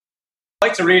I'd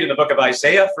like to read in the book of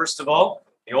Isaiah, first of all,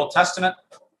 the Old Testament.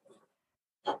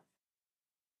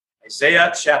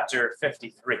 Isaiah chapter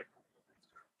 53.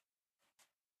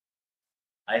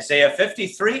 Isaiah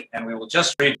 53, and we will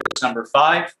just read verse number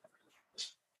 5.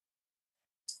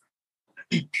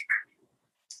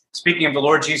 Speaking of the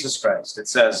Lord Jesus Christ, it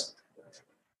says,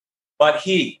 "But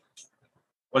he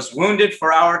was wounded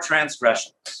for our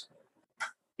transgressions.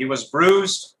 He was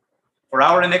bruised for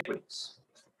our iniquities.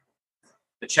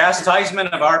 The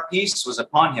chastisement of our peace was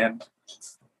upon him,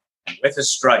 and with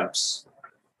his stripes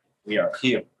we are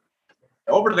healed."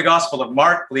 Over to the Gospel of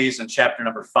Mark, please, in chapter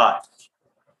number 5.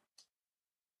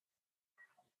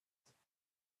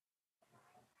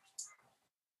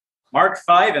 Mark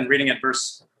 5, and reading at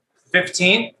verse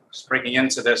 15, just breaking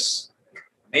into this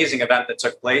amazing event that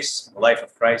took place in the life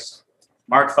of Christ.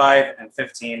 Mark 5 and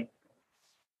 15.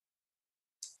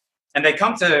 "And they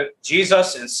come to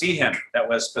Jesus and see him that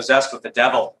was possessed with the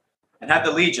devil, and had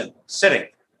the legion,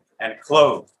 sitting and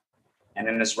clothed, and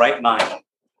in his right mind.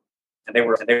 And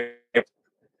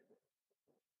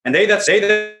they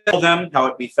that told them how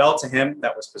it befell to him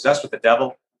that was possessed with the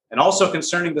devil, and also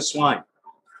concerning the swine.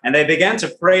 And they began to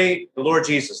pray the Lord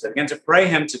Jesus. They began to pray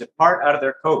him to depart out of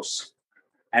their coasts.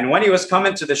 And when he was come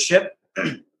into the ship,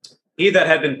 he that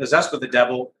had been possessed with the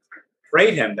devil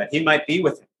prayed him that he might be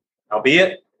with him.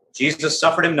 Howbeit, Jesus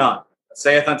suffered him not, but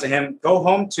saith unto him, Go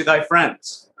home to thy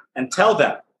friends, and tell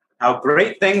them how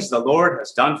great things the Lord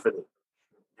has done for thee.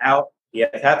 How he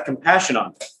hath had compassion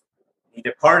on them. He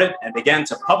departed and began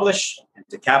to publish in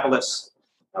Decapolis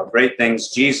how great things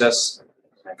Jesus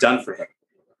had done for him.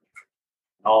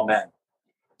 And all men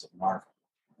to marvel.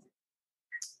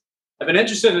 I've been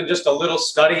interested in just a little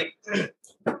study,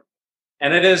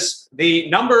 and it is the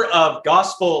number of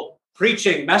gospel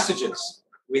preaching messages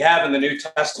we have in the New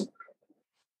Testament,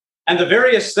 and the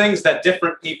various things that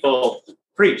different people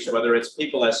preach, whether it's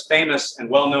people as famous and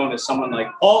well-known as someone like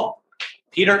Paul,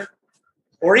 Peter,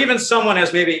 or even someone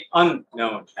as maybe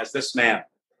unknown as this man,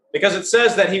 because it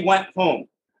says that he went home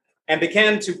and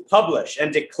began to publish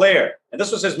and declare, and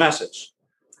this was his message,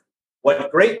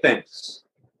 what great things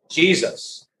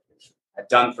Jesus had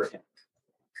done for him.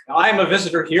 Now, I am a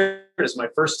visitor here. It is my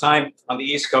first time on the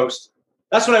East Coast.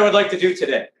 That's what I would like to do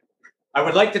today. I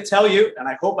would like to tell you, and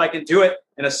I hope I can do it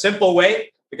in a simple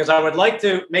way, because I would like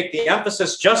to make the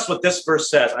emphasis just what this verse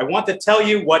says. I want to tell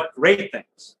you what great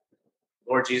things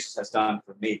Lord Jesus has done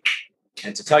for me.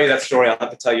 And to tell you that story, I'll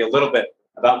have to tell you a little bit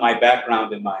about my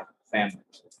background and my family.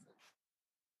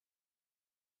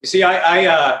 You see,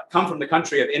 I come from the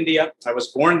country of India. I was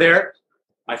born there.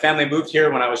 My family moved here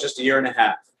when I was just a year and a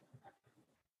half.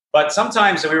 But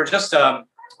sometimes we were just, the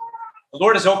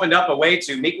Lord has opened up a way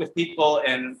to meet with people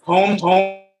in home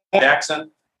Jackson.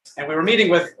 And we were meeting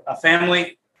with a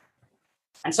family.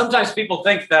 And sometimes people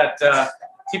think that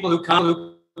people who come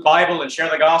to the Bible and share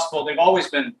the gospel, they've always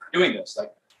been doing this.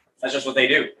 Like, that's just what they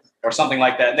do, or something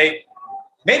like that. And they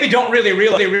maybe don't really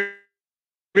realize.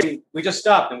 We just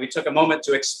stopped and we took a moment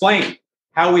to explain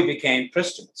how we became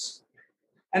Christians.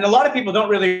 And a lot of people don't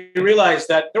really realize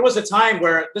that there was a time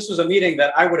where this was a meeting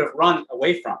that I would have run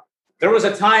away from. There was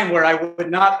a time where I would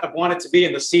not have wanted to be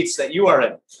in the seats that you are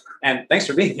in. And thanks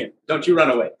for being here. Don't you run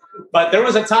away. But there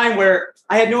was a time where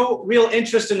I had no real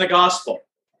interest in the gospel.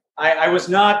 I was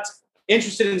not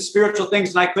interested in spiritual things,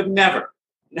 and I could never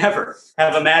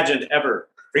have imagined ever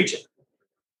preaching.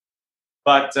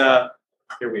 But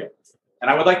here we are. And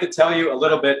I would like to tell you a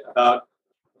little bit about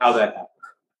how that happened.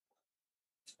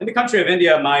 In the country of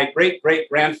India, my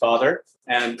great-great-grandfather,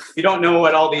 and if you don't know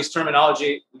what all these terms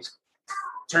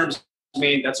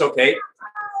mean, that's okay.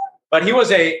 But he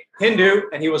was a Hindu,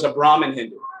 and he was a Brahmin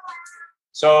Hindu.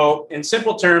 So in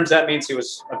simple terms, that means he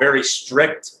was a very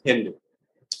strict Hindu,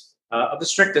 of the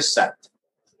strictest sect.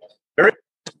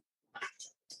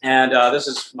 And this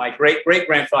is my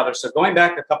great-great-grandfather, so going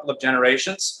back a couple of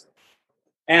generations.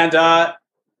 And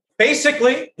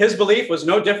basically, his belief was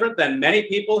no different than many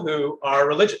people who are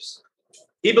religious.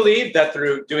 He believed that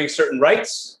through doing certain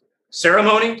rites,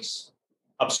 ceremonies,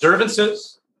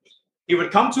 observances, he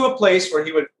would come to a place where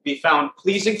he would be found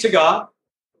pleasing to God,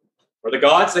 or the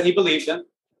gods that he believed in.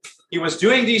 He was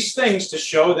doing these things to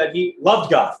show that he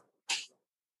loved God.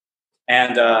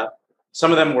 And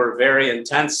some of them were very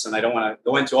intense, and I don't want to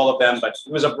go into all of them, but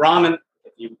he was a Brahmin.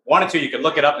 If you wanted to, you could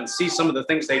look it up and see some of the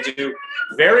things they do.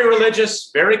 Very religious,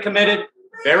 very committed,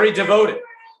 very devoted.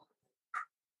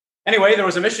 Anyway, there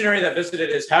was a missionary that visited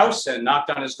his house and knocked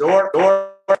on his door.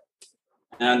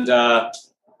 And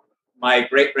my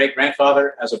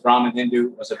great-great-grandfather, as a Brahmin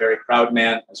Hindu, was a very proud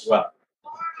man as well.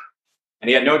 And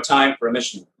he had no time for a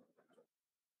missionary.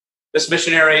 This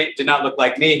missionary did not look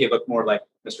like me. He looked more like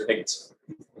Mr. Higgins.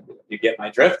 You get my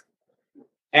drift?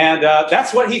 And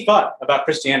that's what he thought about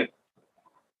Christianity.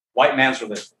 White man's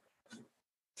religion.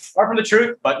 Far from the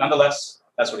truth, but nonetheless,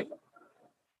 that's what he thought.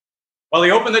 Well,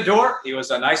 he opened the door. He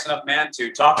was a nice enough man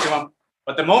to talk to him.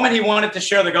 But the moment he wanted to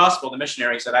share the gospel, the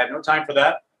missionary said, I have no time for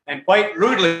that. And quite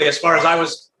rudely, as far as I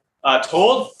was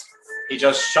told, he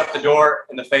just shut the door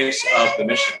in the face of the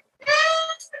missionary.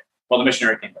 Well, the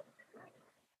missionary came back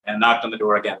and knocked on the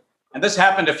door again. And this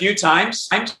happened a few times.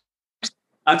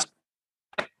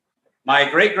 My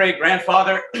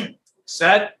great-great-grandfather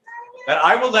said that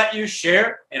I will let you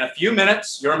share in a few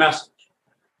minutes your message.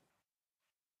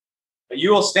 But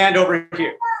you will stand over here.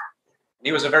 And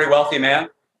he was a very wealthy man. He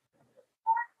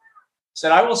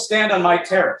said, I will stand on my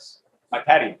terrace, my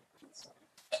patio.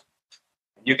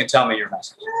 You can tell me your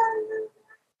message.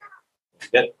 He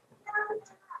did.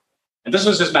 And this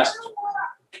was his message.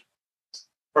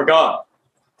 For God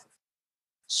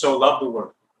so loved the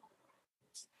world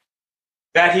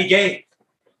that he gave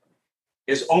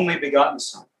his only begotten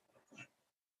Son,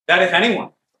 that if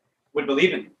anyone would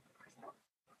believe in him,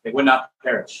 they would not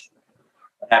perish,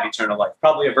 but have eternal life.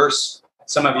 Probably a verse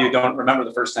some of you don't remember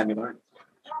the first time you learned.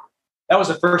 That was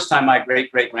the first time my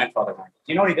great-great-grandfather learned.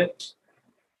 Do you know what he did?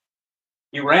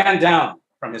 He ran down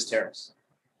from his terrace.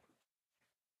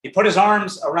 He put his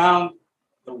arms around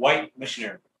the white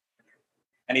missionary.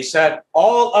 And he said,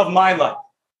 all of my life,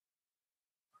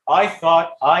 I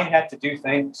thought I had to do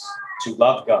things to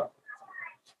love God.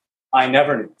 I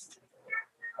never knew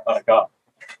about a God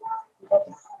who loved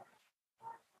me.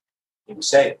 He was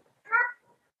saved.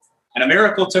 And a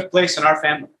miracle took place in our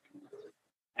family.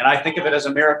 And I think of it as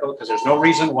a miracle because there's no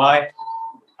reason why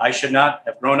I should not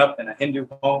have grown up in a Hindu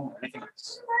home or anything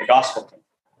else. The gospel came.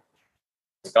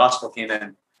 The gospel came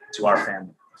in to our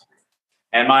family.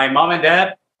 And my mom and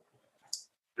dad,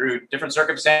 through different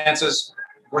circumstances,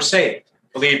 were saved,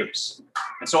 believers.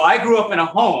 And so I grew up in a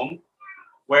home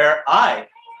where I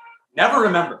never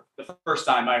remember the first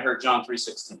time I heard John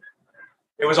 3:16.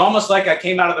 It was almost like I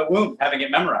came out of the womb having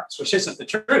it memorized, which isn't the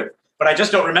truth. But I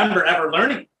just don't remember ever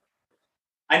learning.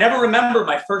 I never remember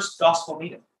my first gospel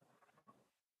meeting.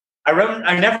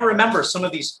 I never remember some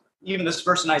of these, even this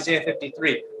verse in Isaiah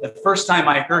 53, the first time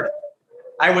I heard it.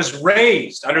 I was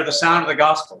raised under the sound of the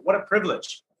gospel. What a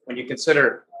privilege when you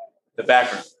consider the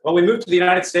background. Well, we moved to the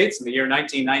United States in the year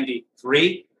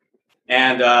 1993,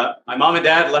 and my mom and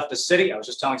dad left a city. I was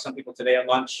just telling some people today at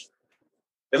lunch.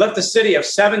 They left a city of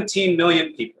 17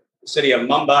 million people, the city of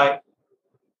Mumbai,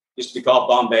 used to be called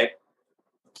Bombay,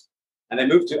 and they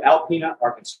moved to Alpena,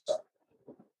 Arkansas,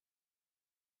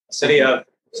 a city of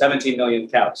 17 million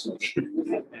cows,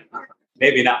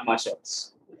 maybe not much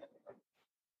else.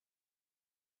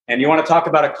 And you want to talk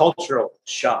about a cultural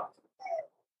shock.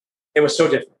 It was so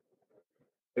different.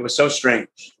 It was so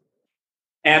strange.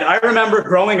 And I remember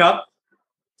growing up,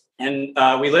 and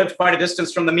we lived quite a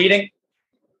distance from the meeting,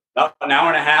 about an hour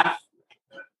and a half.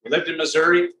 We lived in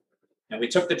Missouri, and we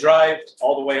took the drive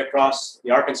all the way across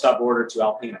the Arkansas border to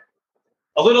Alpena.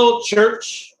 A little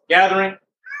church gathering,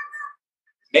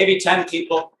 maybe 10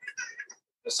 people.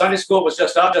 The Sunday school was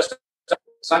just a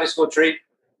Sunday school treat. It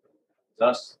was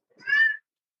us.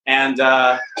 And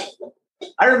I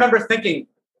remember thinking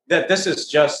that this is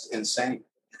just insane.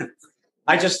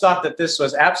 I just thought that this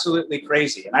was absolutely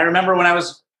crazy. And I remember when I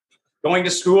was going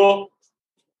to school,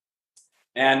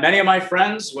 and many of my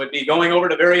friends would be going over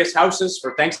to various houses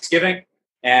for Thanksgiving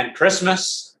and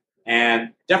Christmas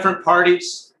and different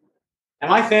parties. And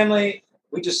my family,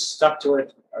 we just stuck to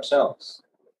it ourselves.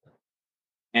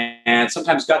 And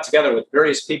sometimes got together with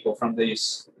various people from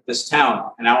this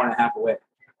town an hour and a half away.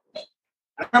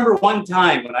 I remember one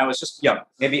time when I was just young,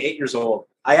 maybe 8 years old,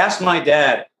 I asked my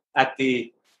dad at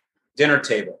the dinner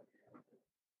table,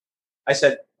 I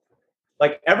said,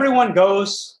 like, everyone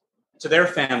goes to their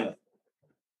family.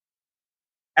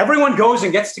 Everyone goes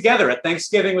and gets together at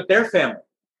Thanksgiving with their family.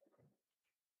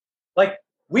 Like,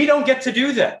 we don't get to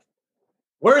do that.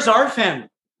 Where's our family?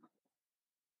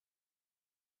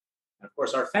 And of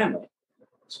course, our family,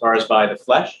 as far as by the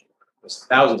flesh, was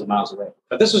thousands of miles away.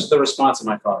 But this was the response of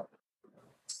my father.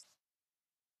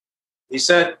 He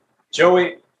said,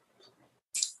 Joey,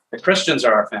 the Christians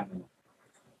are our family.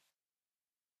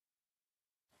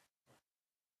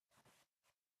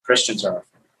 Christians are our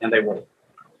family. And they were.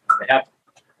 They have to.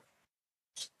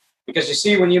 Because you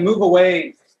see, when you move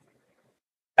away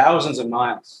thousands of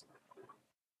miles,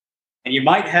 and you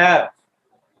might have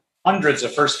hundreds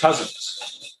of first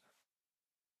cousins,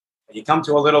 and you come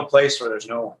to a little place where there's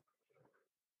no one.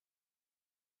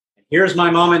 And here's my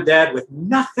mom and dad with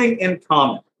nothing in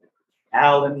common.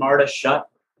 Al and Marta shut.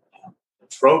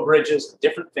 Trowbridges,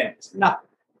 different families, nothing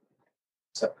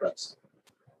except Christ.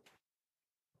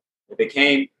 It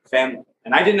became family.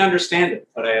 And I didn't understand it,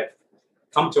 but I have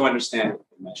come to understand it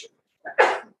in measure.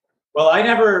 Well, I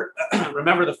never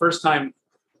remember the first time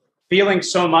feeling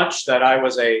so much that I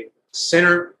was a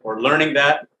sinner or learning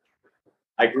that.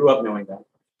 I grew up knowing that.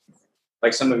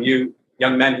 Like some of you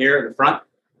young men here in the front,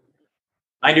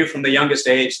 I knew from the youngest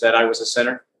age that I was a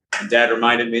sinner, and Dad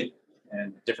reminded me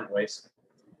in different ways.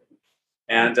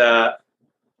 And I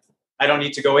don't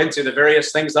need to go into the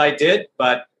various things I did,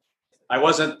 but I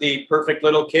wasn't the perfect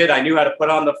little kid. I knew how to put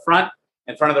on the front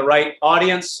in front of the right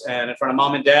audience and in front of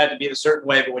mom and dad to be a certain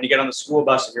way. But when you get on the school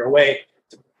bus, if you're away,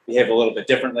 to behave a little bit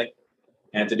differently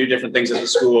and to do different things at the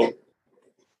school.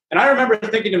 And I remember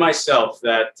thinking to myself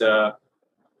that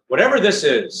whatever this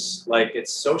is, like,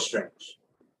 it's so strange.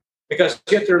 Because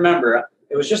you have to remember,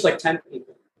 it was just like 10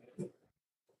 people. It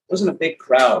wasn't a big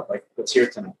crowd like what's here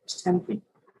tonight. It was 10 people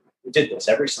who did this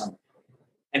every Sunday.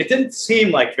 And it didn't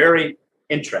seem like very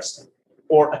interesting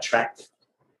or attractive.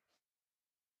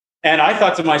 And I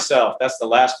thought to myself, that's the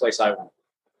last place I went.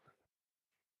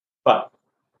 But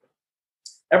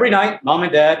every night, mom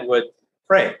and dad would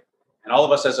pray. And all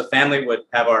of us as a family would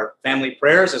have our family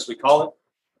prayers, as we call it,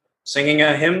 singing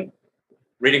a hymn,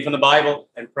 reading from the Bible,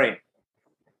 and praying.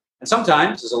 And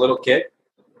sometimes, as a little kid,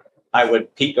 I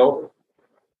would peek over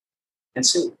and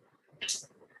see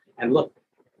and look.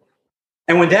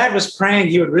 And when Dad was praying,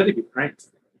 he would really be praying.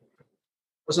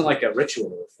 It wasn't like a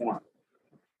ritual or a form.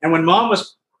 And when Mom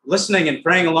was listening and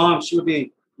praying along, she would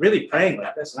be really praying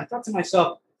like this. And I thought to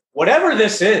myself, whatever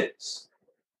this is,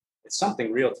 it's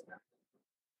something real to them.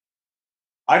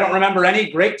 I don't remember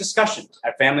any great discussions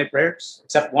at family prayers,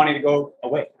 except wanting to go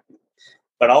away.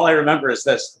 But all I remember is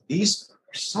this. There's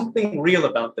something real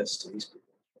about this to these people.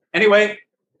 Anyway,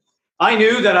 I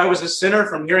knew that I was a sinner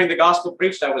from hearing the gospel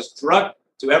preached. I was drugged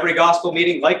to every gospel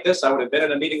meeting like this. I would have been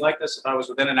at a meeting like this if I was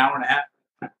within an hour and a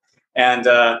half. And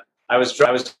I was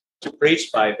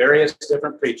preached by various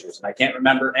different preachers. And I can't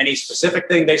remember any specific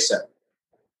thing they said.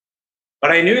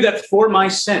 But I knew that for my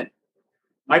sin,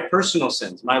 my personal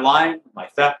sins, my lying, my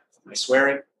theft, my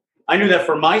swearing, I knew that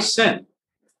for my sin,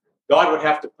 God would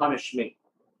have to punish me.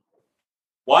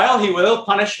 While he will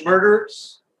punish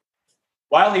murderers,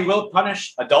 while he will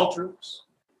punish adulterers,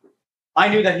 I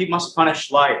knew that he must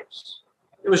punish liars.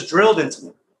 It was drilled into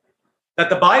me that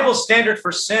the Bible standard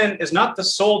for sin is not the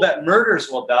soul that murders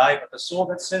will die, but the soul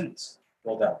that sins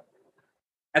will die.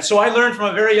 And so I learned from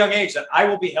a very young age that I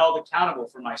will be held accountable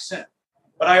for my sin.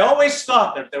 But I always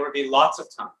thought that there would be lots of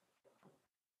time.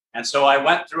 And so I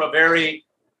went through a very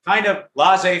kind of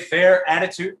laissez-faire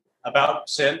attitude about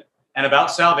sin and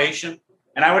about salvation.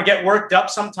 And I would get worked up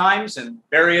sometimes in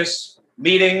various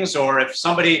meetings, or if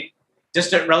somebody,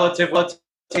 distant relative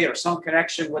or some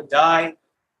connection would die,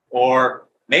 or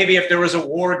maybe if there was a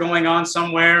war going on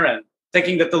somewhere and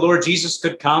thinking that the Lord Jesus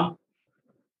could come.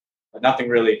 But nothing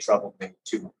really troubled me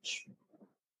too much.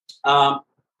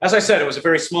 As I said, it was a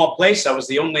very small place.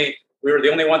 We were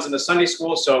the only ones in the Sunday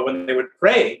school. So when they would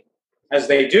pray, as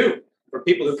they do for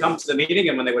people who come to the meeting,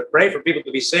 and when they would pray for people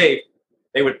to be saved,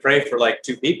 they would pray for like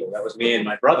two people. That was me and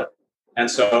my brother. And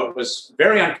so it was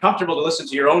very uncomfortable to listen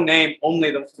to your own name.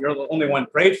 You're the only one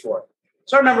prayed for.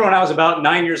 So I remember when I was about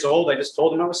 9 years old, I just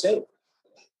told him I was saved.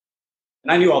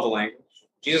 And I knew all the language.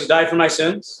 Jesus died for my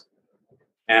sins.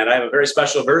 And I have a very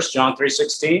special verse, John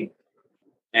 3:16.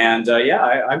 And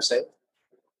I'm saved.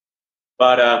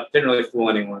 But didn't really fool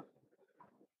anyone.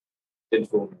 Didn't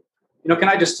fool me. You know, can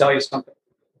I just tell you something?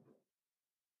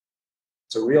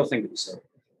 It's a real thing to be saved.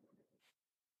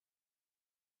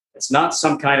 It's not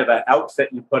some kind of an outfit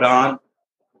you put on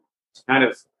to kind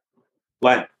of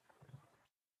blend.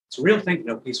 It's a real thing to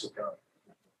know peace with God.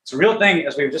 It's a real thing,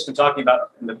 as we've just been talking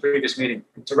about in the previous meeting,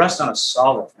 to rest on a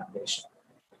solid foundation.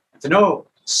 To know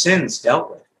sins dealt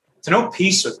with. To know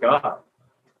peace with God.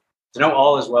 To know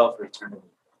all is well for eternity.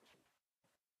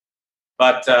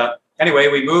 But anyway,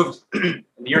 we moved in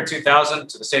the year 2000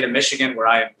 to the state of Michigan, where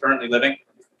I am currently living.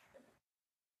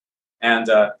 And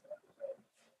in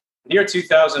the year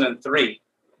 2003,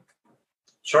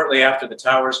 shortly after the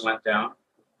towers went down,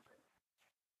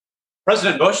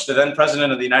 President Bush, the then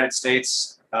president of the United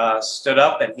States, stood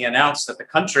up and he announced that the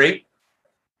country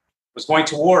was going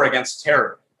to war against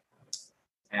terror.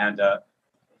 And the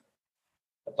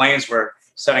planes were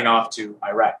setting off to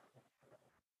Iraq.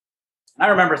 And I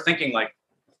remember thinking, like,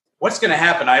 what's going to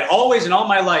happen? I had always in all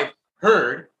my life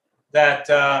heard that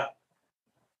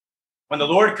when the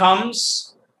Lord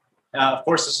comes, of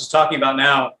course, this is talking about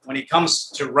now, when he comes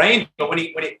to reign, but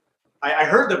I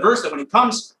heard the verse that when he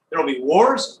comes, there will be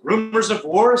wars, rumors of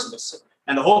wars,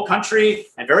 and the whole country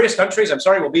and various countries,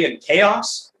 will be in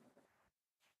chaos.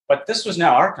 But this was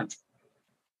now our country,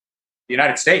 the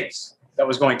United States, that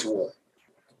was going to war.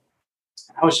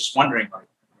 I was just wondering,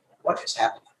 what is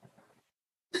happening?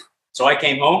 So I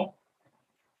came home,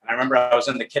 and I remember I was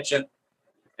in the kitchen,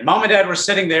 and Mom and Dad were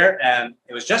sitting there, and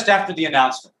it was just after the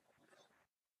announcement.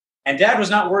 And Dad was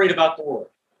not worried about the war.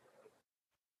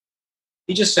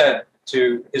 He just said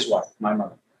to his wife, my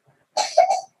mother,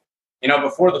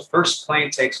 before the first plane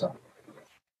takes off,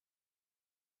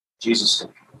 Jesus is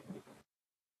going to come.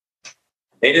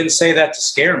 They didn't say that to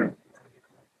scare me.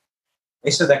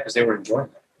 They said that because they were enjoying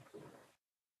it.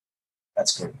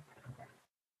 That's good.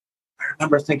 I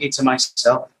remember thinking to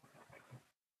myself,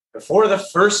 before the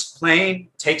first plane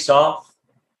takes off,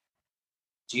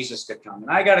 Jesus could come.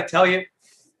 And I got to tell you,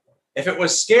 if it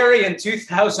was scary in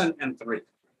 2003,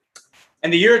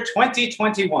 in the year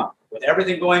 2021, with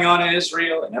everything going on in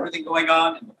Israel and everything going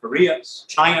on in the Koreas,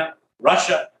 China,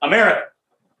 Russia, America,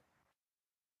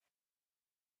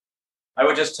 I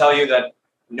would just tell you that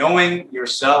knowing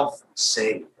yourself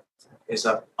saved is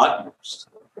of utmost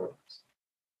importance.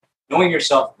 Knowing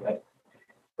yourself ready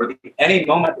for the any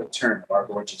moment return of our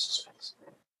Lord Jesus Christ.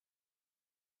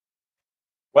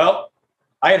 Well,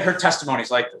 I had heard testimonies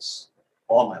like this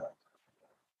all my life.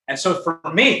 And so for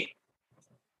me,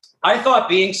 I thought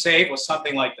being saved was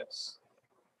something like this.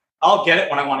 I'll get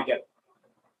it when I want to get it.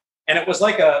 And it was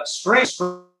like a string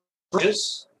of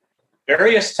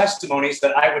various testimonies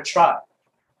that I would try.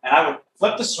 And I would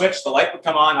flip the switch, the light would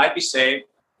come on, I'd be saved,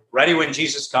 ready when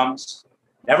Jesus comes,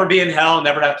 never be in hell,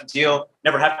 never have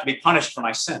to be punished for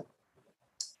my sin.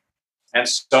 And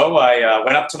so I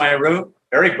went up to my room,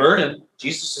 very burdened.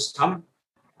 Jesus is coming.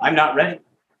 I'm not ready.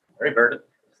 Very burdened.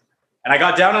 And I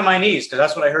got down on my knees because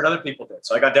that's what I heard other people did.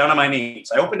 So I got down on my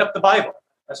knees. I opened up the Bible.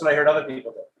 That's what I heard other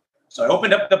people do. So I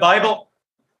opened up the Bible.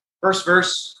 First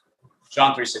verse,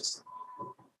 John 3:16.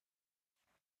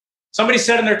 Somebody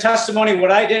said in their testimony,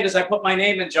 what I did is I put my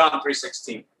name in John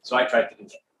 3:16. So I tried to do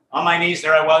that. On my knees,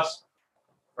 there I was.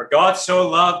 For God so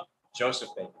loved Joseph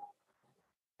Baker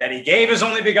that he gave his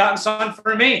only begotten son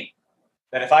for me,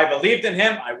 that if I believed in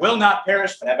him, I will not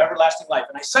perish but have everlasting life.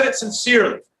 And I said it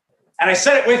sincerely. And I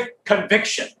said it with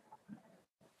conviction.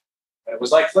 But it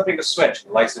was like flipping the switch.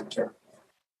 The lights didn't turn.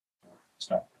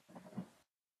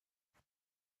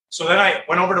 So then I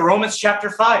went over to Romans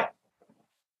chapter 5.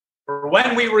 For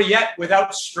when we were yet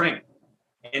without strength,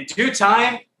 in due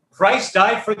time, Christ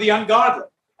died for the ungodly.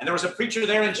 And there was a preacher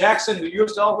there in Jackson who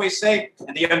used to always say,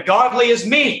 and the ungodly is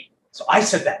me. So I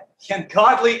said that. The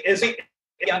ungodly is the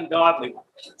ungodly one.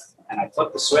 And I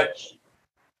flipped the switch.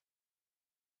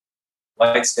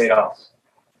 Light stayed off.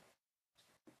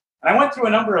 And I went through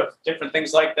a number of different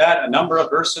things like that, a number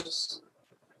of verses.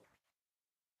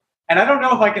 And I don't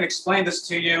know if I can explain this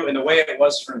to you in the way it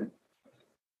was for me.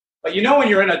 But when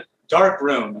you're in a dark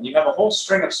room and you have a whole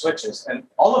string of switches and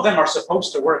all of them are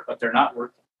supposed to work, but they're not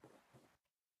working.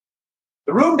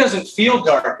 The room doesn't feel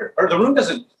darker, or the room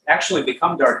doesn't actually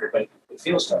become darker, but it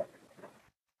feels darker.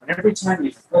 And every time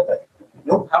you flip it,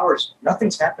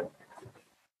 nothing's happening.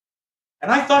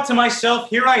 And I thought to myself,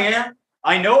 here I am.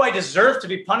 I know I deserve to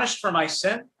be punished for my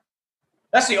sin.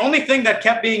 That's the only thing that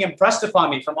kept being impressed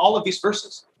upon me from all of these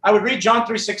verses. I would read John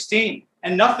 3:16,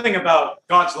 and nothing about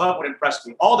God's love would impress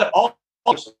me. All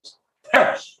verses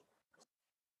perish.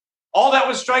 All that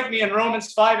would strike me in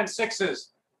Romans 5 and 6 is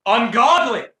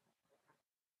ungodly.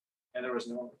 And there was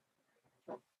no.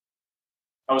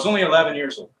 I was only 11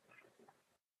 years old.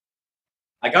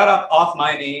 I got up off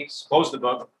my knees, closed the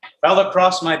book, fell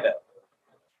across my bed.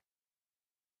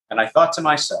 And I thought to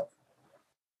myself,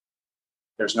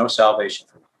 there's no salvation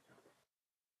for me.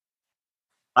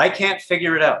 I can't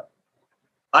figure it out.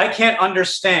 I can't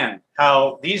understand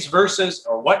how these verses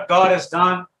or what God has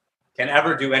done can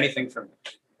ever do anything for me.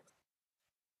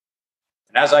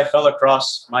 And as I fell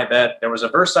across my bed, there was a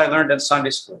verse I learned in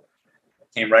Sunday school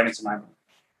that came right into my mind.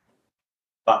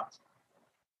 But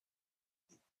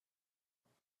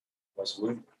was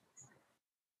wounded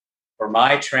for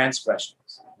my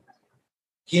transgressions.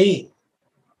 He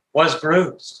was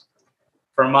bruised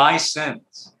for my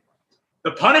sins.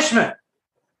 The punishment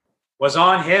was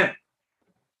on him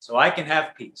so I can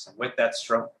have peace. And with that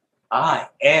stroke, I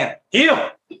am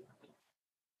healed.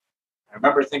 I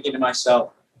remember thinking to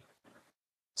myself,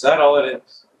 is that all it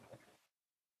is?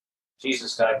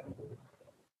 Jesus died.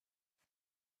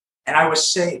 And I was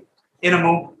saved in a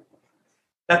moment.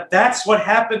 That's what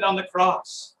happened on the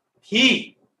cross.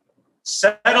 He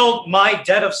settled my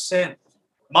debt of sin,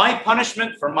 my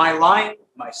punishment for my lying,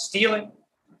 my stealing.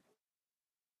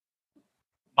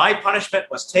 My punishment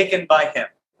was taken by him,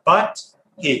 but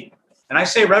he And I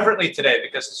say reverently today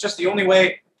because it's just the only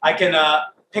way I can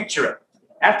picture it.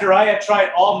 After I had tried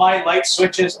all my light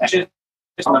switches,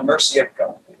 on the mercy of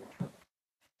God,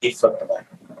 he flipped the light.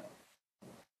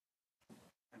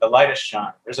 The light has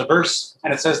shined. There's a verse,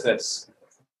 and it says this,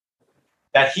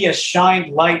 that he has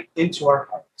shined light into our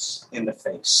hearts in the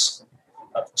face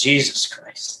of Jesus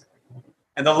Christ.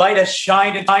 And the light has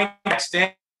shined in my next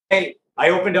day. I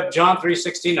opened up John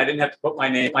 3:16. I didn't have to put my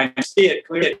name. I see it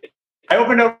clearly. I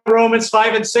opened up Romans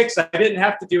 5 and 6. I didn't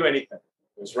have to do anything.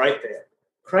 It was right there.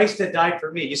 Christ had died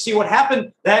for me. You see, what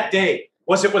happened that day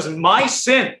was it was my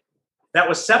sin that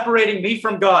was separating me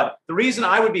from God. The reason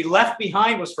I would be left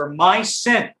behind was for my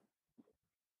sin.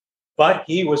 But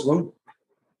he was wounded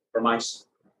for my sin.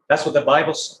 That's what the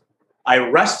Bible said. I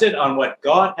rested on what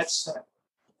God had said,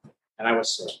 and I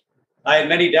was saved. I had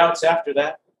many doubts after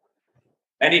that.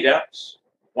 Many doubts.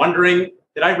 Wondering,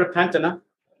 did I repent enough?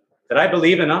 Did I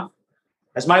believe enough?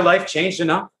 Has my life changed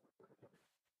enough?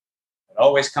 It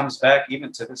always comes back,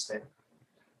 even to this day.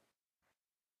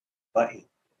 But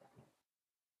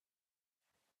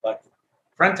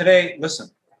friend, today,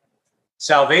 listen.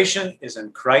 Salvation is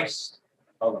in Christ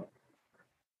alone.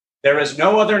 There is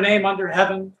no other name under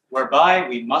heaven whereby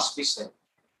we must be saved.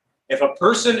 If a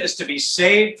person is to be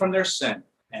saved from their sin,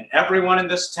 and everyone in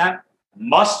this tent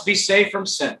must be saved from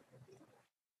sin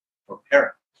or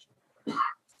perish,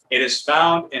 it is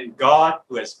found in God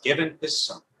who has given his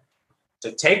Son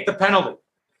to take the penalty,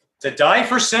 to die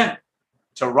for sin,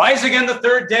 to rise again the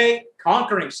third day,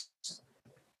 conquering sin.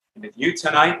 And if you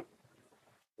tonight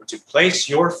were to place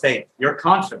your faith, your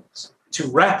confidence, to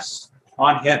rest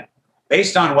on him,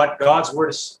 based on what God's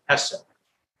word has said,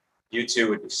 you too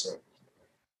would be saved.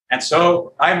 And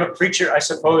so I'm a preacher, I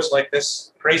suppose, like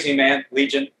this crazy man,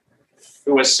 Legion,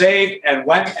 who was saved and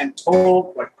went and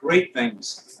told what great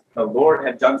things the Lord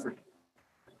had done for him.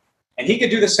 And he could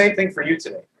do the same thing for you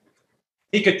today.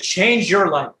 He could change your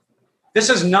life. This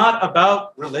is not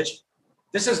about religion.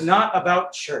 This is not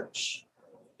about church.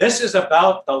 This is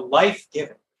about the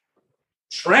life-giving,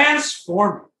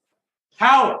 transforming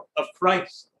power of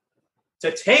Christ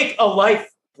to take a life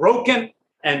broken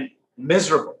and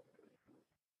miserable.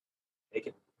 Take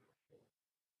it.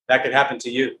 That could happen to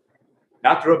you,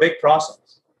 not through a big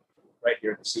process, right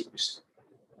here in the seat.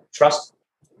 Trust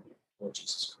Lord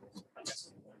Jesus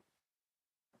Christ.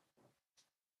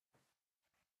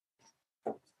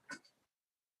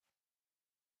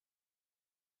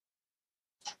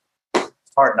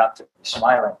 It's hard not to be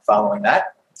smiling following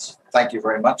that. Thank you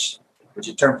very much. Would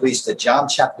you turn, please, to John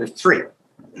chapter 3.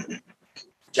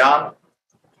 John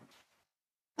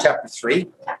chapter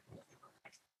 3.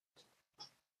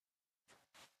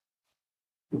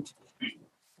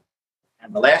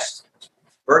 And the last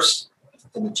verse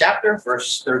in the chapter,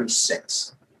 verse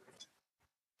 36.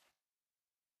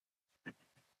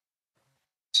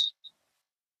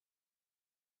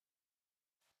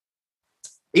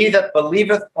 He that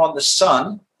believeth on the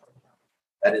Son,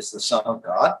 that is the Son of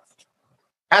God,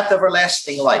 hath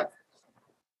everlasting life.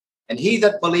 And he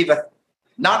that believeth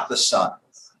not the Son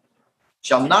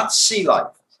shall not see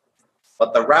life,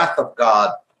 but the wrath of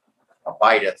God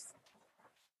abideth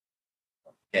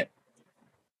on him.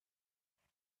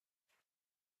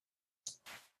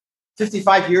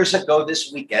 55 years ago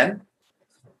this weekend,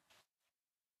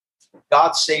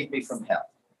 God saved me from hell.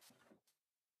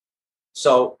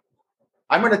 So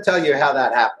I'm going to tell you how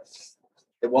that happened.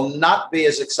 It will not be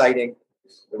as exciting.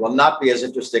 It will not be as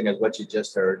interesting as what you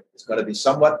just heard. It's going to be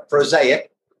somewhat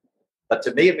prosaic, but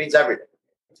to me it means everything.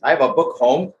 I have a book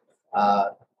home,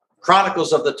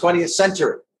 Chronicles of the 20th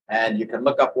Century, and you can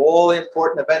look up all the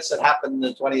important events that happened in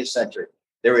the 20th century.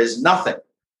 There is nothing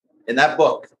in that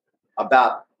book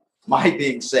about my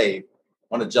being saved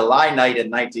on a July night in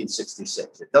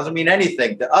 1966. It doesn't mean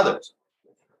anything to others.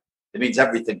 It means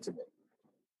everything to me.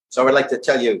 So I'd like to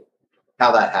tell you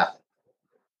how that happened.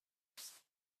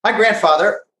 My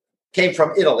grandfather came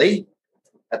from Italy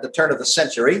at the turn of the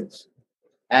century,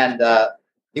 and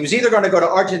he was either going to go to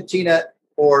Argentina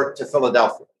or to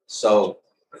Philadelphia. So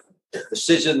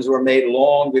decisions were made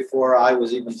long before I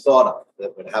was even thought of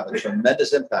that would have a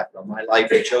tremendous impact on my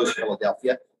life. He chose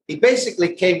Philadelphia. He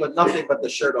basically came with nothing but the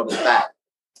shirt on his back.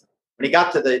 When he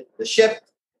got to the ship,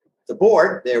 the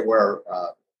board, there were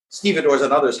stevedores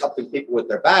and others helping people with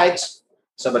their bags.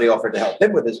 Somebody offered to help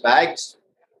him with his bags,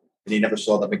 and he never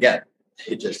saw them again.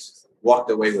 He just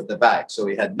walked away with the bag. So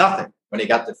he had nothing when he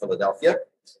got to Philadelphia.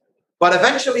 But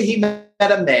eventually he met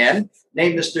a man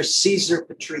named Mr. Caesar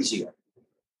Patrizio.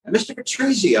 And Mr.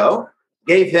 Patrizio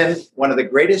gave him one of the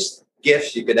greatest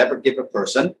gifts you could ever give a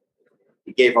person.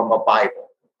 He gave him a Bible.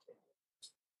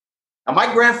 Now,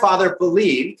 my grandfather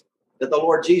believed that the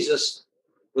Lord Jesus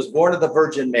was born of the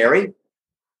Virgin Mary.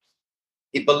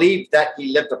 He believed that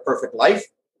he lived a perfect life.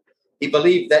 He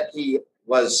believed that he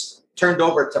was turned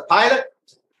over to Pilate,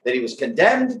 that he was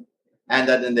condemned, and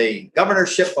that in the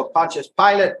governorship of Pontius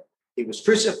Pilate, he was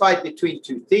crucified between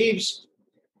two thieves.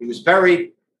 He was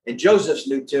buried in Joseph's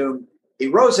new tomb. He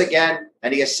rose again,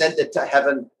 and he ascended to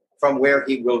heaven from where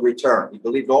he will return. He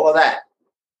believed all of that.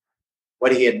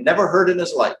 What he had never heard in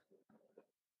his life,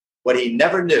 what he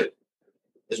never knew,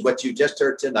 is what you just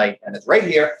heard tonight. And it's right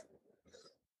here.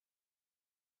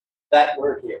 That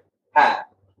word here, have.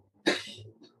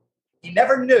 He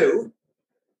never knew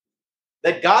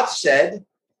that God said,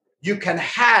 you can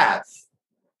have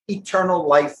eternal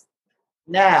life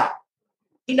now.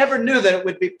 He never knew that it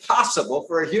would be possible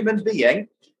for a human being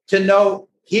to know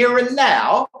here and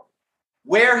now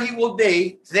where he will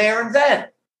be there and then,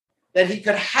 that he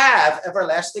could have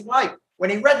everlasting life. When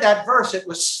he read that verse, it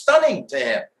was stunning to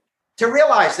him to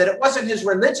realize that it wasn't his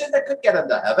religion that could get him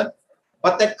to heaven,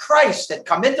 but that Christ had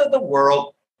come into the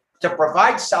world to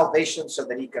provide salvation so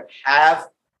that he could have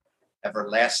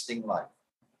everlasting life.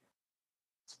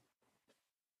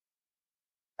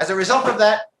 As a result of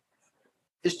that,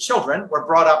 his children were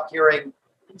brought up hearing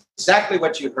exactly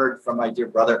what you heard from my dear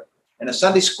brother in a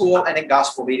Sunday school and in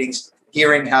gospel meetings,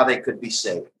 hearing how they could be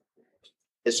saved.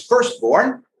 His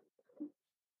firstborn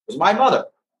was my mother.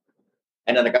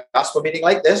 And in a gospel meeting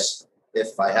like this,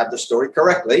 if I have the story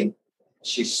correctly,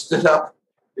 she stood up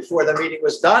before the meeting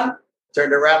was done,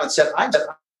 turned around and said, I'm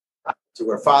to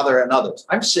her father and others,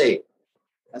 I'm saved.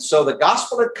 And so the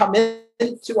gospel had come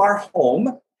into our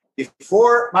home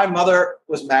before my mother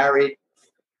was married,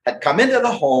 had come into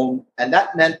the home. And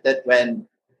that meant that when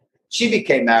she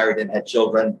became married and had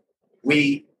children,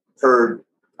 we heard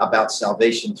about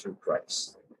salvation through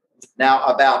Christ. Now,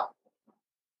 about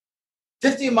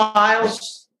 50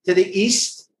 miles to the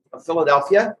east of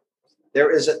Philadelphia,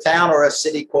 there is a town or a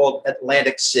city called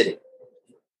Atlantic City.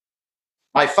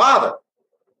 My father,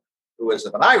 who was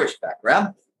of an Irish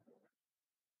background,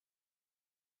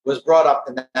 was brought up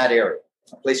in that area,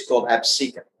 a place called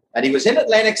Absecon. And he was in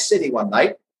Atlantic City one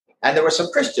night, and there were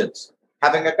some Christians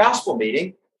having a gospel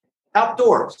meeting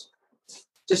outdoors,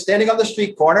 just standing on the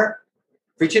street corner,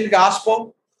 preaching the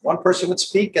gospel. One person would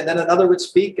speak, and then another would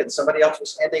speak, and somebody else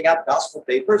was handing out gospel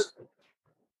papers.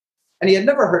 And he had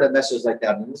never heard a message like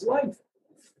that in his life.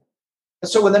 And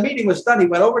so when the meeting was done, he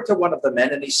went over to one of the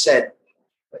men and he said,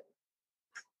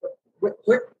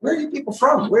 where are you people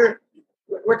from? Where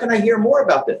can I hear more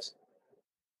about this?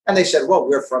 And they said, well,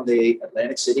 we're from the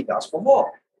Atlantic City Gospel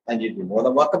Hall, and you'd be more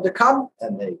than welcome to come.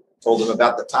 And they told him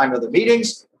about the time of the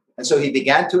meetings. And so he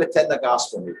began to attend the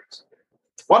gospel meetings.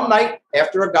 One night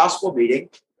after a gospel meeting,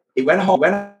 he went home,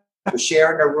 to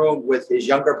share in a room with his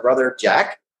younger brother,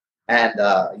 Jack. And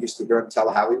I used to hear him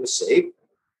tell how he was saved.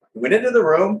 He went into the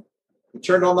room, he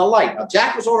turned on the light. Now,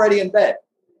 Jack was already in bed.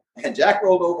 And Jack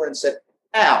rolled over and said,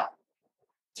 Al,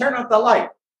 turn off the light.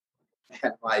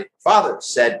 And my father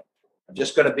said, I'm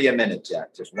just going to be a minute,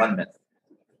 Jack, just 1 minute.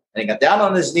 And he got down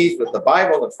on his knees with the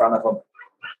Bible in front of him.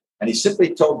 And he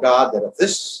simply told God that if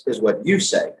this is what you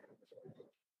say,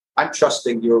 I'm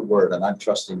trusting your word and I'm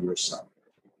trusting your son.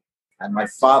 And my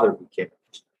father became a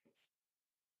Christian.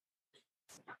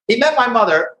 He met my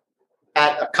mother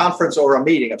at a conference or a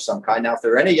meeting of some kind. Now, if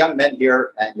there are any young men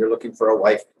here and you're looking for a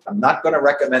wife, I'm not going to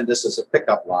recommend this as a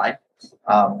pickup line.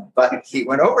 But he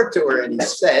went over to her and he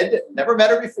said, never met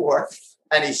her before,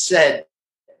 and he said,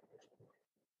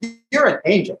 you're an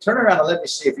angel. Turn around and let me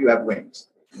see if you have wings.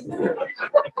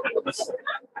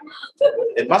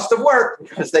 It must have worked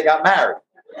because they got married.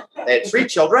 They had 3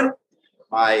 children.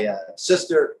 My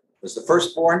sister was the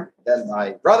firstborn, then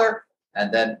my brother,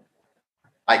 and then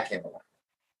I came along.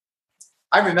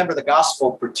 I remember the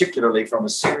gospel particularly from a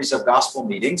series of gospel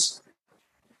meetings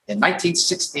in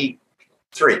 1963.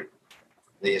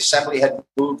 The assembly had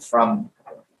moved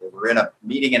they were in a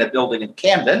meeting in a building in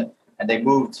Camden, and they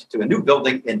moved to a new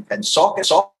building in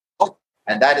Pensacola.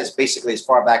 And that is basically as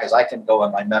far back as I can go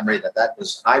in my memory that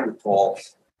was, I recall,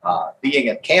 being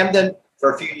at Camden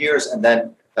for a few years and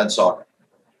then Pensacola.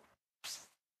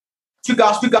 Two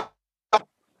gospel,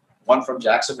 one from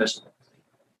Jackson, Michigan.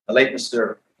 The late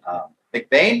Mr.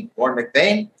 McBain, Warren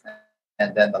McBain,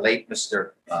 and then the late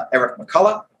Mr. Eric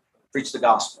McCullough preached the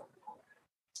gospel.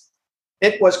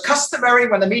 It was customary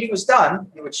when the meeting was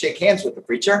done, you would shake hands with the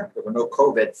preacher. There were no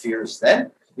COVID fears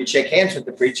then. You'd shake hands with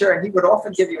the preacher, and he would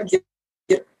often give you a gift.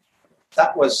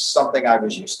 That was something I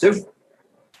was used to.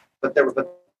 But there was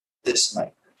this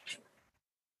night.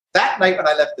 That night when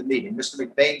I left the meeting, Mr.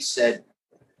 McBain said,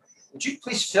 would you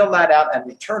please fill that out and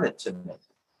return it to me?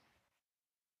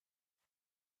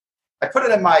 I put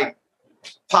it in my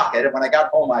pocket. And when I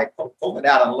got home, I pulled it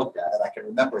out and looked at it. I can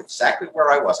remember exactly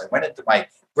where I was. I went into my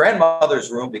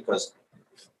grandmother's room because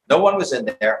no one was in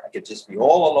there. I could just be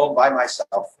all alone by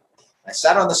myself. I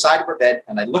sat on the side of her bed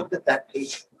and I looked at that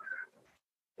page.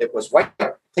 It was white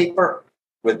paper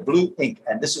with blue ink.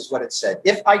 And this is what it said.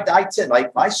 If I die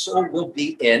tonight, my soul will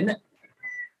be in.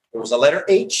 There was a letter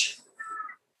H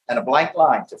and a blank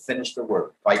line to finish the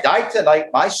word. If I die tonight,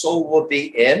 my soul will be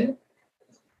in.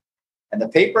 And the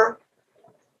paper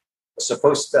was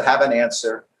supposed to have an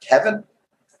answer. Heaven.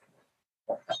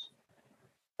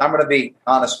 I'm going to be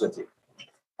honest with you.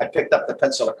 I picked up the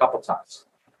pencil a couple times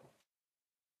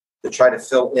to try to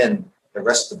fill in the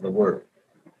rest of the word.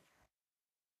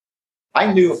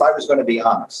 I knew if I was going to be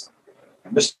honest,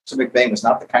 and Mr. McBain was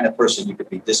not the kind of person you could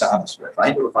be dishonest with.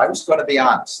 I knew if I was going to be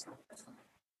honest,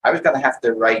 I was going to have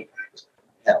to write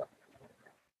hell.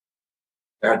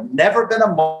 There had never been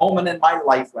a moment in my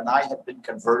life when I had been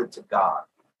converted to God.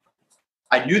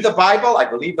 I knew the Bible. I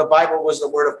believed the Bible was the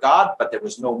word of God, but there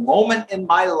was no moment in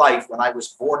my life when I was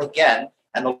born again.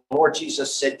 And the Lord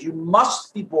Jesus said, you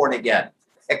must be born again.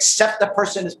 Except the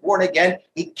person is born again,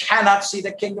 he cannot see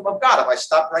the kingdom of God. If I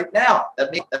stop right now,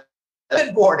 that means I've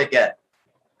been born again.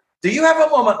 Do you have a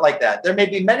moment like that? There may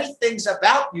be many things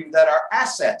about you that are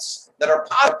assets, that are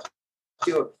positive.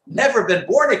 You have never been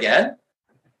born again.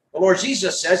 The Lord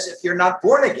Jesus says, if you're not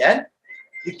born again,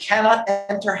 you cannot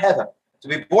enter heaven. To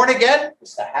be born again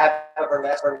is to have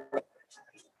everlasting life.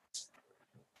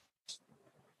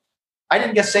 I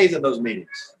didn't get saved in those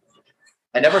meetings.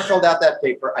 I never filled out that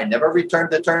paper. I never returned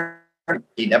the turn.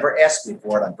 He never asked me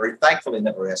for it. I'm very thankful he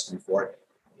never asked me for it.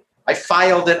 I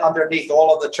filed it underneath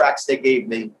all of the tracts they gave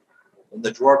me in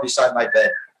the drawer beside my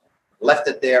bed, left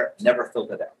it there, never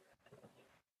filled it out.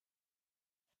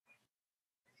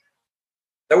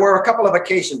 There were a couple of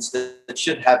occasions that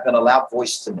should have been a loud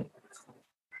voice to me.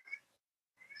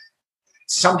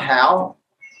 Somehow,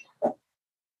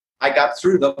 I got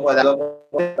through them without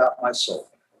knowing about my soul.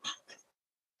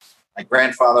 My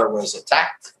grandfather was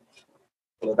attacked.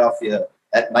 Philadelphia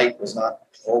that night was not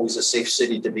always a safe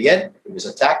city to be in. He was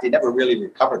attacked. He never really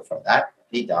recovered from that.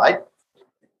 He died.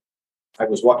 I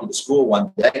was walking to school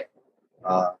one day.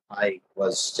 I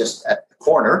was just at the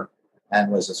corner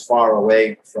and was as far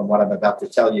away from what I'm about to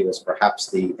tell you as perhaps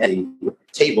the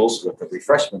tables with the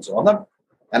refreshments on them.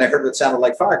 And I heard what sounded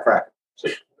like firecrackers.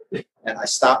 And I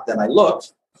stopped and I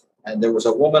looked, and there was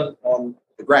a woman on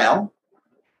the ground,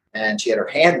 and she had her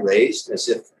hand raised as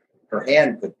if her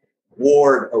hand could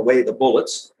ward away the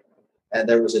bullets. And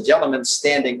there was a gentleman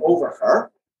standing over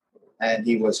her, and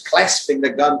he was clasping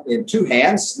the gun in two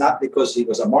hands, not because he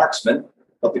was a marksman,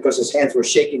 but because his hands were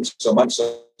shaking so much,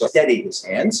 so steadied his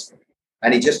hands,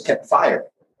 and he just kept firing.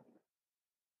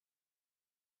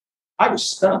 I was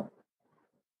stunned.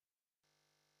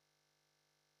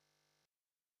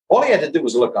 All he had to do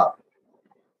was look up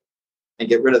and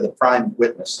get rid of the prime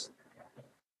witness.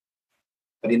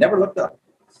 But he never looked up.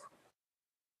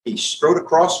 He strode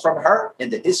across from her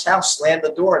into his house, slammed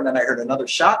the door, and then I heard another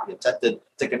shot. He attempted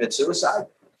to commit suicide.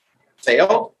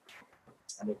 Failed.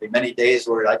 And there'd be many days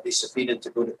where I'd be subpoenaed to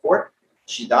go to court.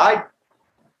 She died.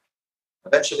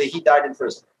 Eventually, he died in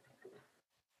prison.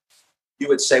 You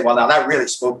would say, well, now that really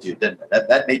spoke to you, didn't it?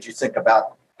 That made you think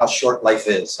about how short life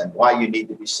is and why you need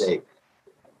to be saved.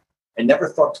 I never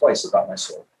thought twice about my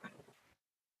soul.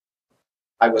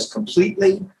 I was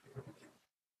completely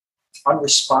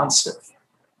unresponsive.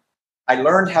 I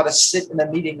learned how to sit in a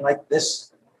meeting like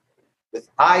this with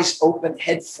eyes open,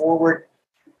 head forward,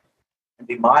 and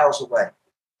be miles away.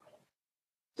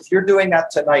 If you're doing that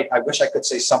tonight, I wish I could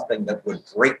say something that would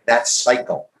break that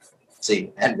cycle,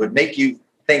 see, and would make you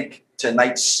think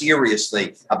tonight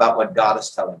seriously about what God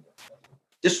is telling you.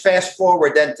 Just fast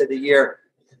forward then to the year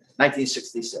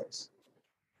 1966.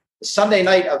 The Sunday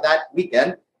night of that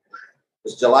weekend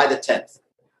was July the 10th.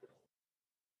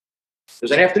 There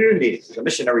was an afternoon meeting. There was a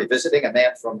missionary visiting, a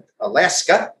man from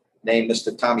Alaska named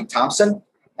Mr. Tommy Thompson.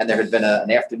 And there had been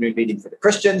an afternoon meeting for the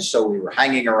Christians. So we were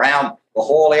hanging around the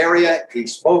whole area. He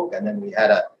spoke, and then we had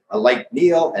a light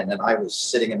meal. And then I was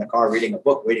sitting in the car reading a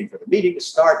book, waiting for the meeting to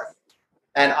start.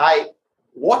 And I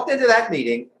walked into that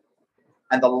meeting,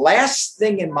 and the last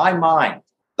thing in my mind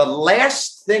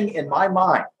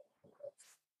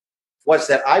was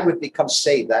that I would become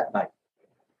saved that night.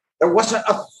 There wasn't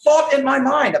a thought in my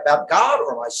mind about God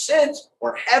or my sins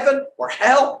or heaven or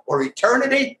hell or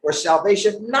eternity or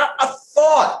salvation. Not a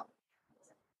thought.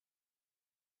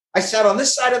 I sat on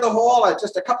this side of the hall,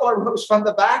 just a couple of rows from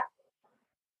the back.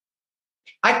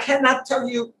 I cannot tell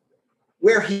you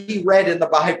where he read in the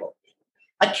Bible.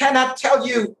 I cannot tell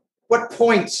you what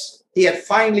points he had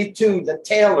finely tuned and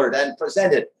tailored and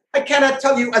presented. I cannot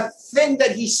tell you a thing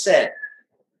that he said,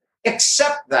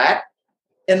 except that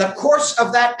in the course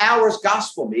of that hour's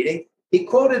gospel meeting, he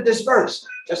quoted this verse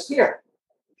just here.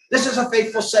 This is a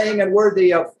faithful saying and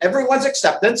worthy of everyone's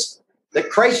acceptance, that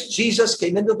Christ Jesus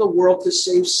came into the world to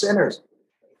save sinners.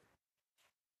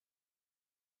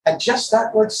 And just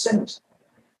that word sinners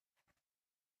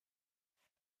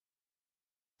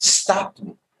stopped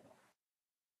me,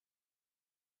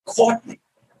 caught me.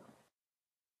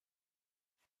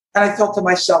 And I thought to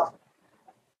myself,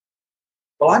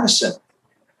 well, I'm a sinner.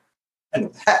 And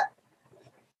with that,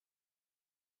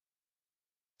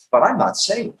 but I'm not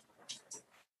saved.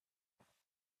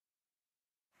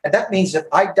 And that means if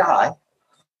I die,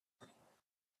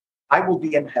 I will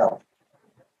be in hell.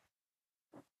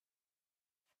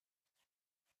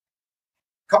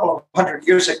 A couple of 100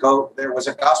 years ago, there was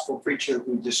a gospel preacher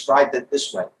who described it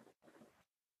this way.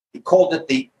 He called it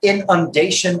the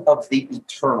inundation of the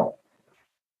eternal.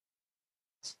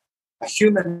 A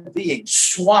human being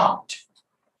swamped,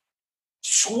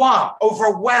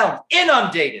 overwhelmed,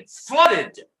 inundated,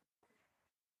 flooded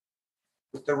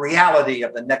with the reality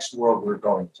of the next world we're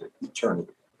going to,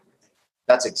 eternity.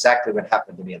 That's exactly what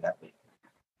happened to me in that meeting.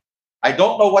 I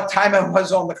don't know what time it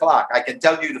was on the clock. I can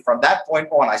tell you that from that point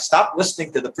on, I stopped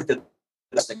listening to the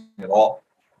listening at all,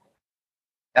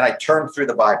 and I turned through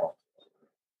the Bible.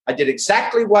 I did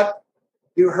exactly what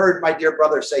you heard my dear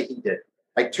brother say he did.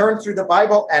 I turned through the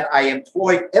Bible and I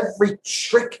employed every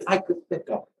trick I could think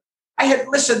of. I had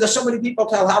listened to so many people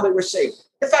tell how they were saved.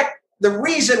 In fact, the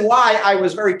reason why I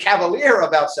was very cavalier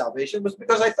about salvation was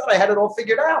because I thought I had it all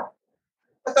figured out.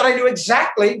 I thought I knew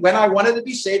exactly when I wanted to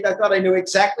be saved. I thought I knew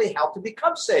exactly how to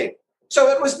become saved. So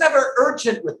it was never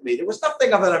urgent with me. There was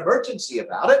nothing of an emergency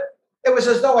about it. It was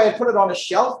as though I had put it on a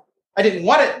shelf. I didn't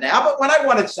want it now, but when I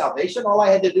wanted salvation, all I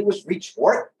had to do was reach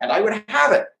for it, and I would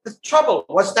have it. The trouble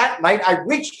was that night I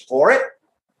reached for it,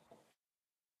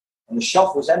 and the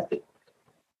shelf was empty.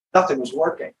 Nothing was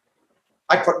working.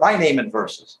 I put my name in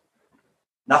verses.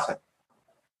 Nothing.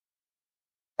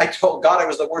 I told God I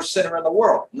was the worst sinner in the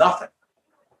world. Nothing.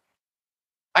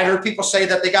 I heard people say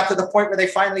that they got to the point where they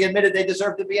finally admitted they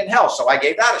deserved to be in hell, so I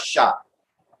gave that a shot.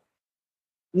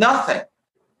 Nothing.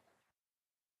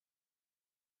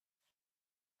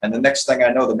 And the next thing I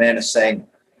know, the man is saying,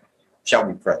 shall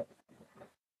we pray?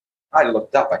 I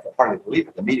looked up. I could hardly believe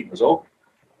it. The meeting was over.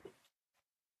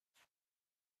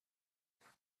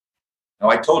 Now,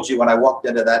 I told you when I walked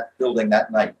into that building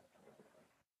that night,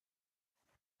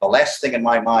 the last thing in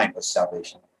my mind was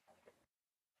salvation.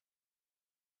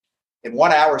 In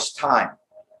 1 hour's time,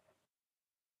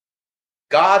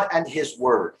 God and his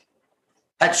word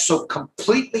had so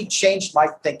completely changed my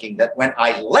thinking that when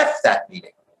I left that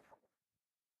meeting,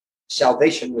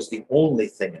 salvation was the only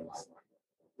thing in my mind.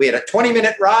 We had a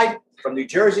 20-minute ride from New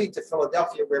Jersey to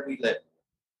Philadelphia where we lived.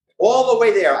 All the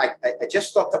way there, I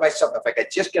just thought to myself, if I could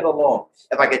just get alone,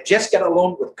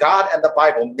 with God and the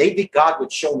Bible, maybe God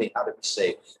would show me how to be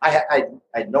saved. I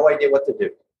had no idea what to do.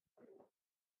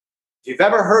 If you've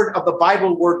ever heard of the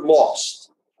Bible word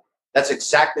lost, that's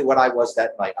exactly what I was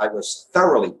that night. I was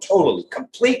thoroughly, totally,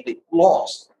 completely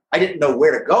lost. I didn't know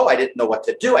where to go. I didn't know what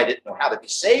to do. I didn't know how to be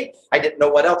saved. I didn't know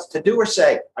what else to do or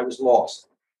say. I was lost.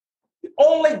 The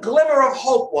only glimmer of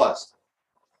hope was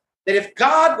that if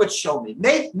God would show me,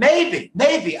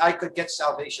 maybe I could get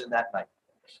salvation that night.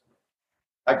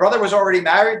 My brother was already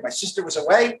married. My sister was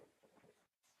away.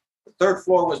 The third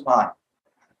floor was mine.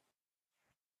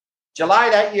 July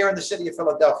that year in the city of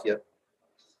Philadelphia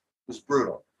was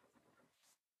brutal.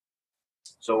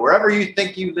 So wherever you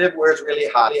think you live, where it's really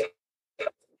hot,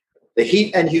 the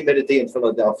heat and humidity in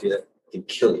Philadelphia can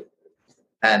kill you.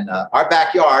 And our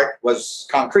backyard was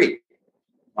concrete.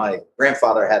 My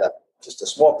grandfather had just a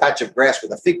small patch of grass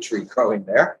with a fig tree growing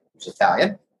there. It was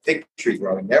Italian, fig tree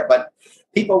growing there. But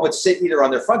people would sit either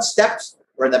on their front steps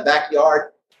or in the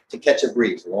backyard to catch a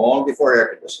breeze long before air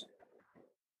conditioning.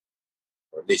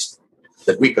 Or at least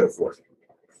that we could afford.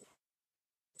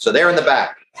 So there in the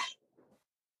back,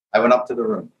 I went up to the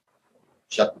room,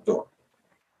 shut the door.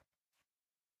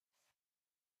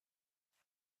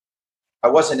 I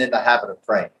wasn't in the habit of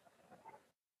praying.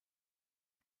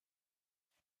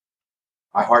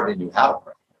 I hardly knew how to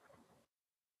pray.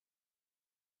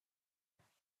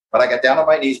 But I got down on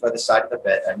my knees by the side of the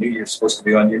bed. I knew you're supposed to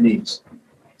be on your knees.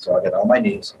 So I got on my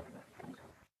knees.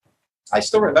 I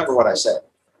still remember what I said.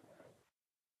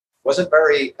 Wasn't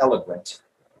very eloquent.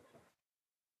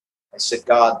 I said,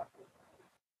 God,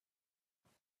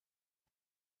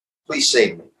 please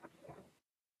save me.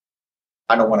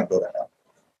 I don't want to go to hell.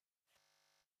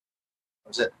 That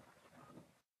was it.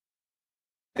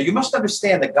 Now you must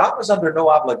understand that God was under no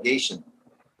obligation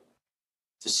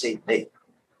to save me.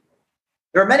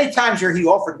 There are many times where he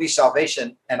offered me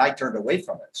salvation and I turned away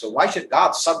from it. So why should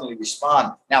God suddenly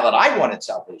respond now that I wanted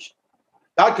salvation?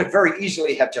 God could very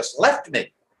easily have just left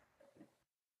me.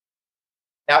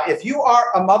 Now, if you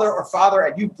are a mother or father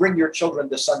and you bring your children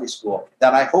to Sunday school,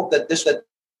 then I hope that this is a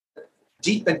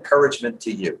deep encouragement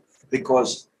to you,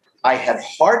 because I had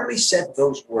hardly said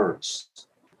those words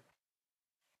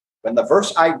when the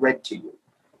verse I read to you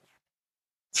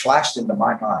flashed into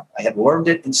my mind. I had learned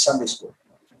it in Sunday school.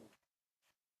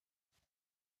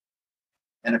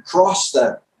 And across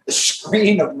the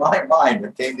screen of my mind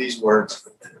there came these words: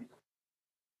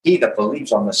 he that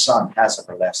believes on the Son has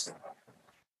everlasting life.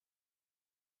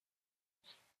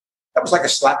 That was like a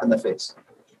slap in the face.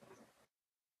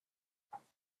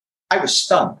 I was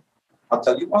stunned. I'll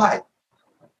tell you why.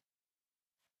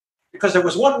 Because there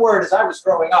was one word as I was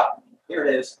growing up. Here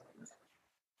it is.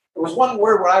 There was one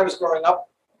word when I was growing up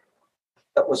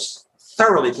that was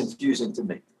thoroughly confusing to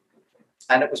me.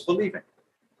 And it was believing.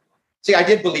 See, I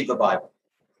did believe the Bible.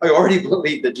 I already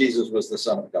believed that Jesus was the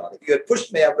Son of God. If you had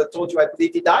pushed me, I would have told you I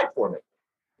believed he died for me.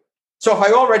 So if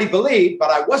I already believed, but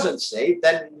I wasn't saved,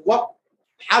 then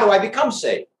how do I become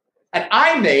saved? And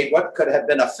I made what could have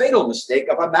been a fatal mistake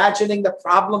of imagining the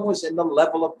problem was in the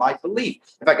level of my belief.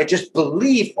 If I could just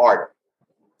believe harder,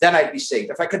 then I'd be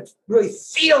saved. If I could really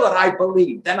feel that I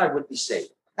believed, then I would be saved.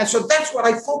 And so that's what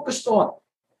I focused on.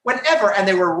 Whenever, and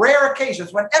there were rare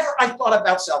occasions, whenever I thought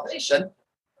about salvation,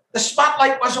 the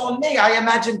spotlight was on me. I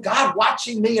imagined God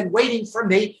watching me and waiting for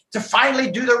me to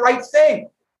finally do the right thing.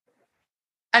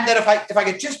 And that if I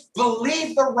could just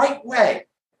believe the right way,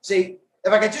 see,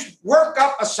 if I could just work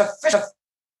up a sufficient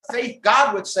faith,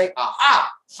 God would say,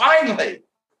 aha, finally,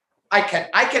 I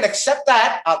can accept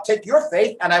that. I'll take your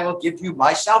faith and I will give you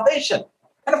my salvation.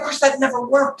 And of course, that never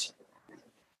worked.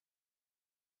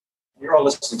 You're all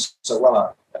listening so well,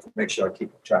 I have to make sure I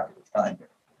keep track of the time here.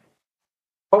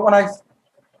 But when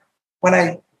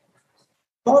I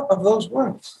thought of those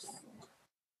words,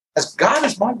 as God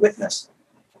is my witness,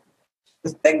 the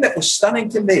thing that was stunning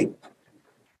to me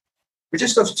were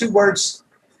just those two words: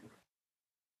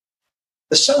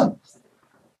 the Son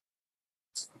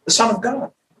of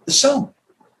God, the Son.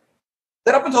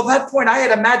 That up until that point, I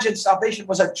had imagined salvation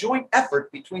was a joint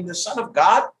effort between the Son of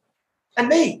God and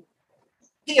me.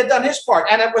 He had done his part,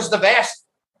 and it was the vast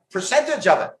percentage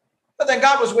of it. But then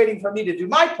God was waiting for me to do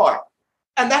my part.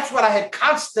 And that's what I had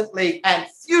constantly and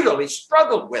futilely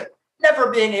struggled with,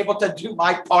 never being able to do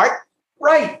my part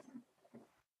right.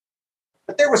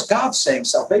 But there was God saying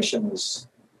salvation was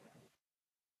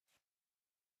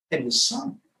in his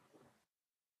Son.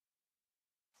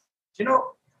 You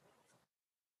know,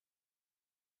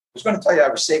 I was going to tell you I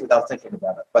was saved without thinking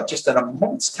about it, but just in a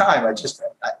moment's time,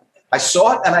 I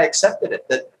saw it and I accepted it,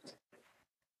 that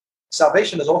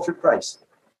salvation is all through Christ,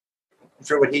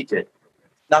 through what he did,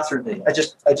 not through me. I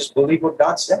just believe what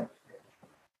God said.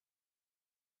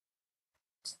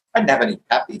 I didn't have any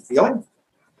happy feeling.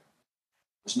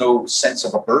 There's no sense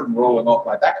of a burden rolling off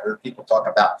my back. I heard people talk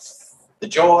about the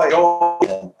joy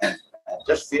and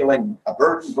just feeling a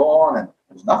burden gone, and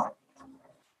there's nothing.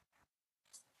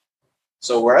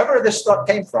 So wherever this thought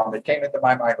came from, it came into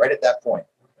my mind right at that point.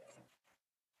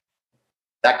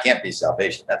 That can't be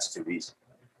salvation. That's too easy.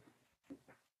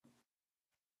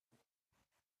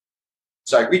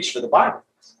 So I reached for the Bible.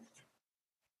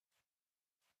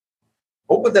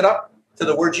 Opened it up to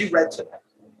the words you read today.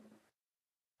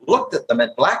 Looked at them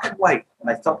in black and white, and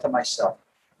I thought to myself,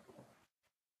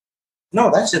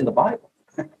 no, that's in the Bible.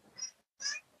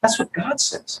 That's what God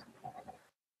says.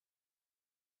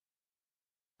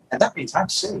 And that means I'm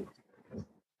saved.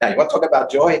 Now, you want to talk about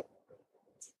joy?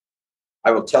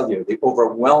 I will tell you the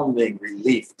overwhelming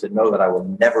relief to know that I will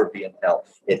never be in hell.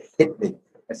 It hit me.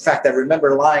 In fact, I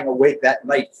remember lying awake that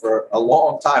night for a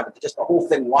long time, just the whole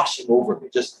thing washing over me,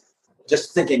 just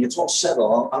thinking it's all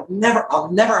settled.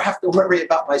 I'll never have to worry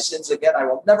about my sins again. I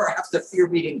will never have to fear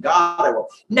meeting God. I will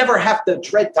never have to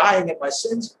dread dying in my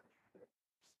sins.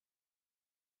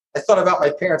 I thought about my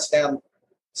parents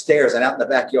downstairs and out in the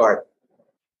backyard.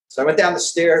 So I went down the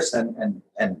stairs and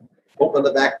opened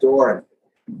the back door,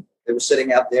 and they were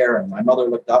sitting out there, and my mother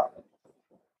looked up,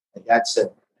 and Dad said,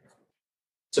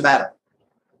 "What's the matter?"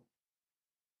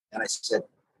 And I said,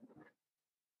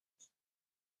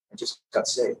 "I just got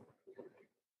saved."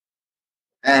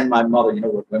 And my mother, you know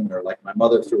what women are like, my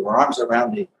mother threw her arms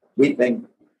around me, weeping,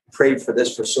 prayed for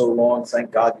this for so long,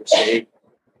 thank God you're saved.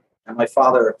 And my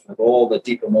father, with all the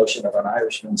deep emotion of an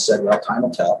Irishman, said, "Well, time will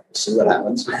tell. We'll see what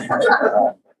happens."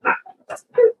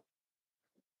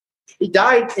 He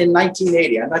died in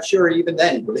 1980. I'm not sure even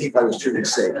then he believed I was truly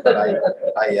saved, but I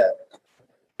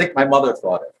think my mother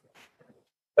thought it.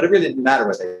 But it really didn't matter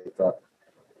what they thought,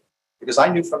 because I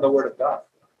knew from the Word of God,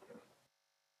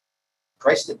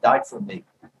 Christ had died for me.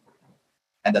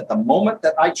 And at the moment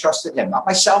that I trusted him, not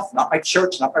myself, not my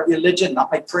church, not my religion,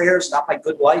 not my prayers, not my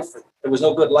good life, there was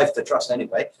no good life to trust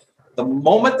anyway. The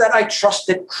moment that I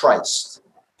trusted Christ,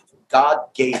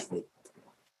 God gave me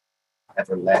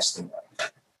everlasting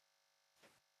life.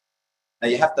 Now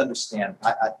you have to understand,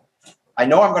 I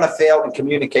know I'm going to fail in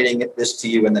communicating this to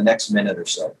you in the next minute or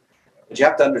so, but you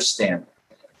have to understand,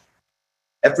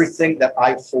 everything that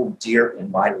I hold dear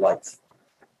in my life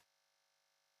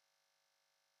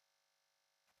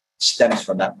stems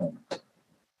from that moment.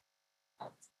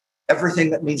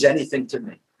 Everything that means anything to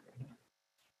me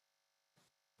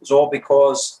is all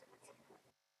because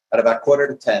at about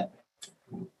 9:45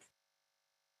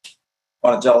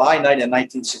 on a July night in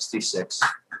 1966,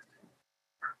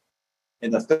 in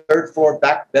the third floor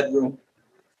back bedroom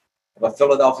of a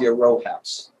Philadelphia row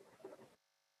house,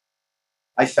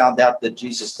 I found out that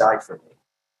Jesus died for me.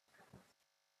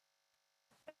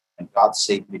 And God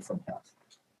saved me from hell.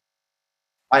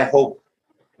 I hope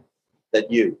that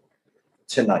you,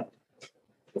 tonight,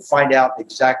 will find out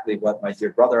exactly what my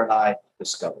dear brother and I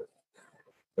discovered.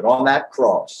 But on that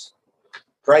cross,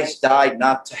 Christ died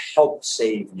not to help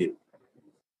save you.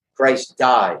 Christ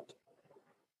died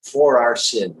for our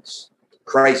sins.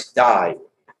 Christ died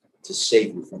to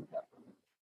save you from